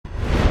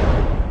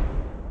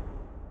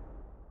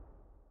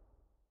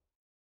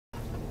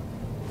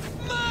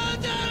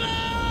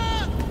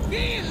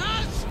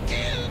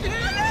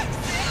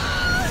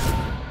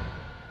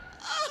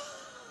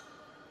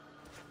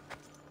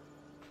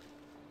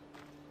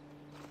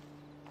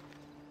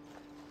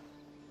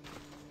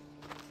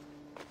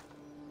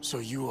So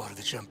you are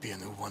the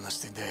champion who won us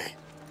today.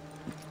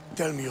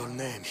 Tell me your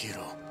name,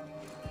 hero,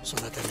 so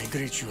that I may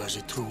greet you as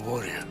a true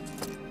warrior.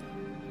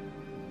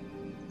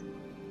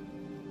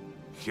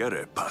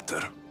 Here,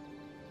 Pater.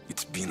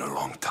 It's been a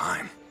long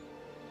time.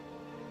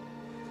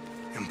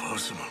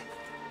 Impossible.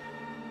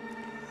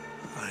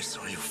 I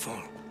saw you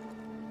fall.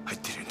 I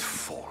didn't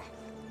fall.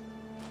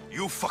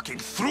 You fucking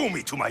threw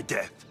me to my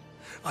death!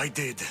 I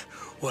did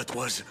what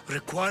was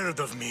required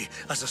of me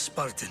as a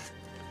Spartan.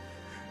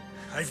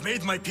 I've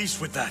made my peace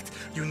with that.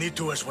 You need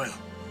to as well.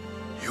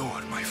 You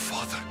are my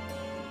father.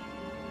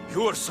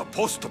 You are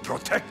supposed to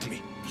protect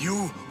me.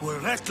 You were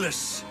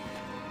reckless.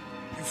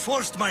 You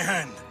forced my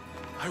hand.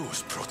 I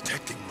was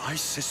protecting my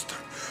sister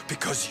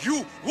because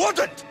you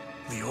wouldn't!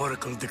 The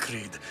Oracle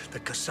decreed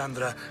that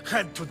Cassandra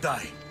had to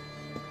die.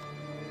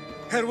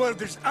 Her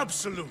word is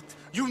absolute.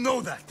 You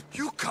know that.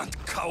 You can't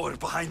cower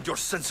behind your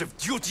sense of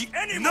duty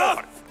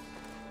anymore! Enough!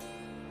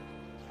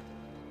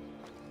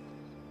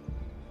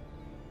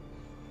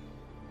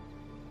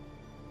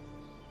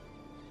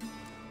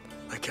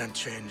 I can't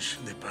change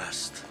the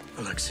past,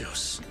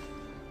 Alexios.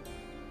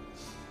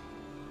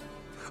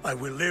 I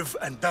will live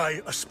and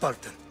die a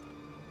Spartan.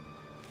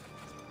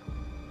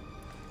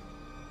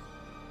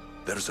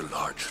 There's a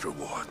large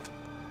reward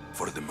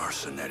for the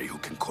mercenary who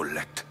can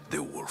collect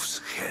the wolf's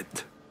head.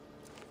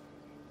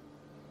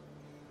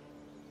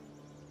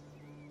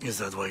 Is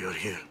that why you're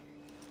here?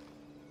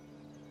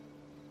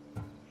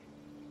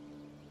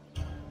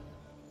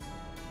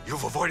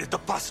 You've avoided the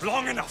past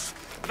long enough!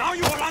 Now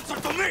you will answer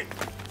to me!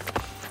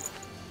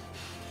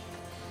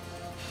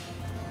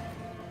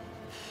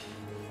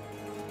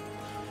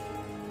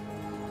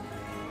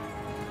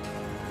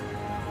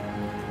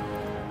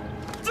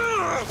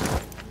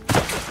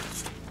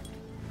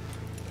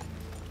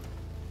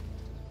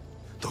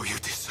 Though you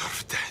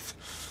deserve death,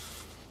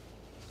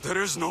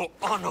 there is no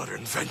honor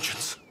in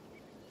vengeance.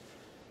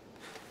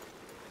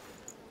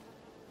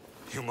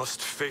 You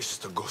must face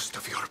the ghost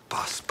of your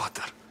past,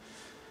 Pater.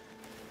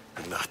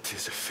 And that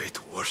is a fate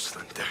worse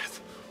than death.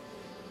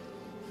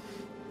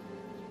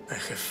 I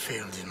have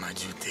failed in my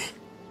duty.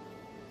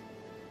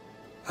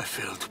 I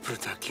failed to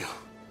protect you.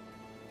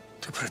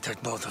 To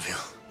protect both of you.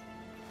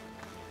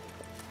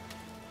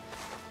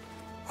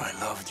 I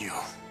loved you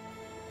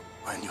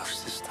and your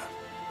sister.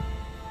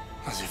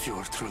 As if you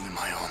were truly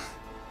my own.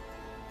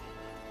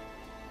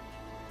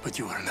 But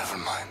you were never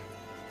mine.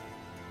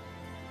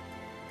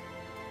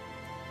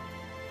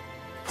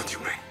 What do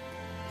you mean?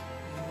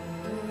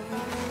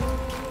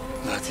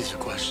 That is a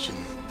question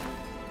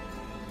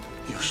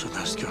you should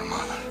ask your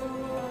mother.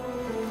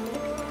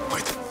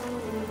 Wait.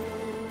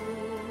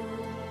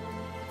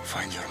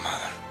 Find your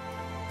mother.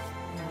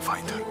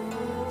 Find her.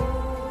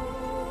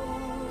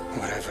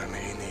 Wherever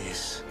Meini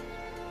is,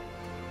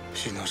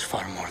 she knows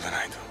far more than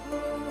I do.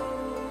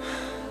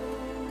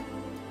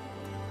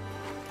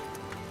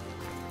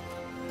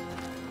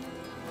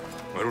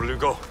 Where will you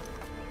go?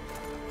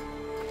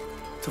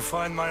 To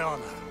find my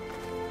honor.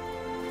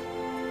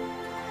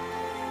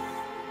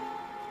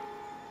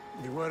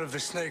 Beware of the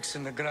snakes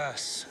in the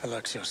grass,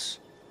 Alexios.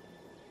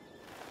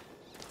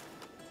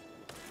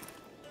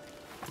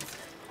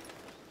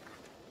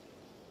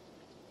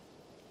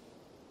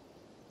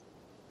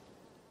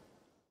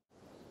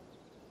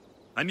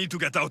 I need to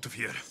get out of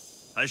here.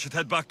 I should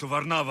head back to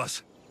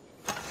Varnavas.